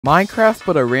Minecraft,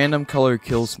 but a random color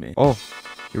kills me. Oh,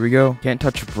 here we go. Can't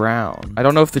touch brown. I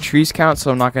don't know if the trees count, so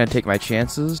I'm not going to take my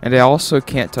chances. And I also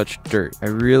can't touch dirt. I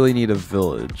really need a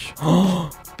village.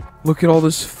 Oh, look at all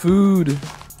this food.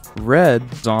 Red.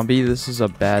 Zombie, this is a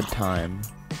bad time.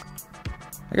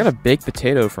 I got a baked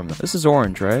potato from this. This is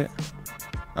orange, right?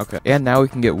 Okay. And now we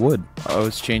can get wood. Oh,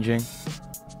 it's changing.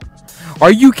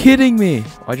 Are you kidding me?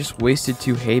 I just wasted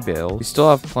 2 hay bales. We still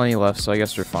have plenty left, so I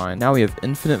guess we're fine. Now we have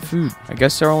infinite food. I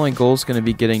guess our only goal is going to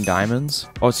be getting diamonds.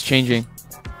 Oh, it's changing.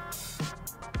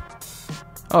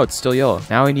 Oh, it's still yellow.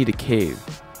 Now we need a cave.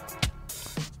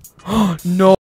 Oh, no.